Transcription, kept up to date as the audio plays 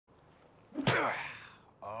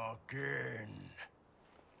again.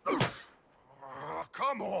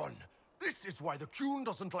 Come on! This is why the Qun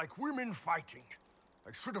doesn't like women fighting.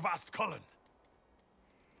 I should have asked Cullen.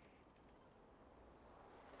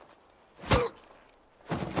 Good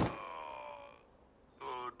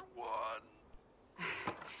one.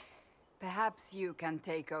 Perhaps you can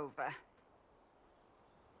take over.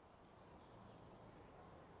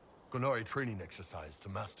 Qunari training exercise to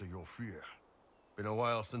master your fear. Been a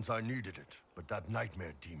while since I needed it, but that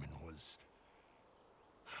nightmare demon was...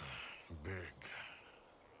 big.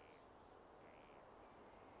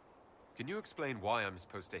 Can you explain why I'm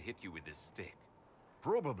supposed to hit you with this stick?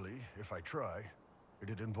 Probably, if I try.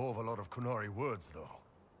 It'd involve a lot of Qunari words, though.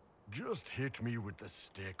 Just hit me with the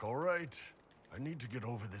stick, all right? I need to get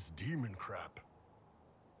over this demon crap.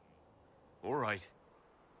 All right.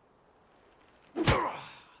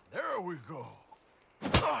 There we go.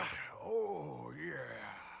 Oh, yeah.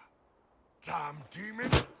 Damn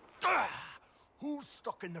demon. Who's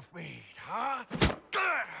stuck in the fade, huh?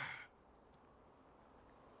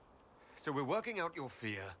 So we're working out your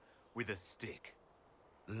fear with a stick.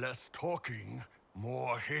 Less talking,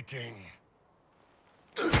 more hitting.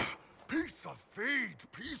 Piece of feed,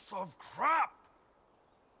 piece of crap!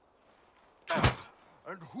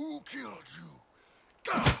 And who killed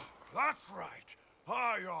you? That's right,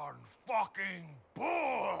 Iron fucking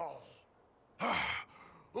Bull!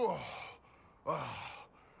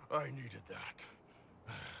 I needed that.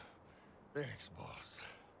 Thanks, boss.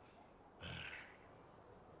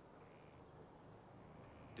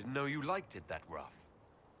 Didn't know you liked it that rough.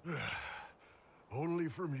 Only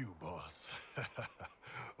from you, boss.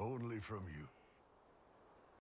 Only from you.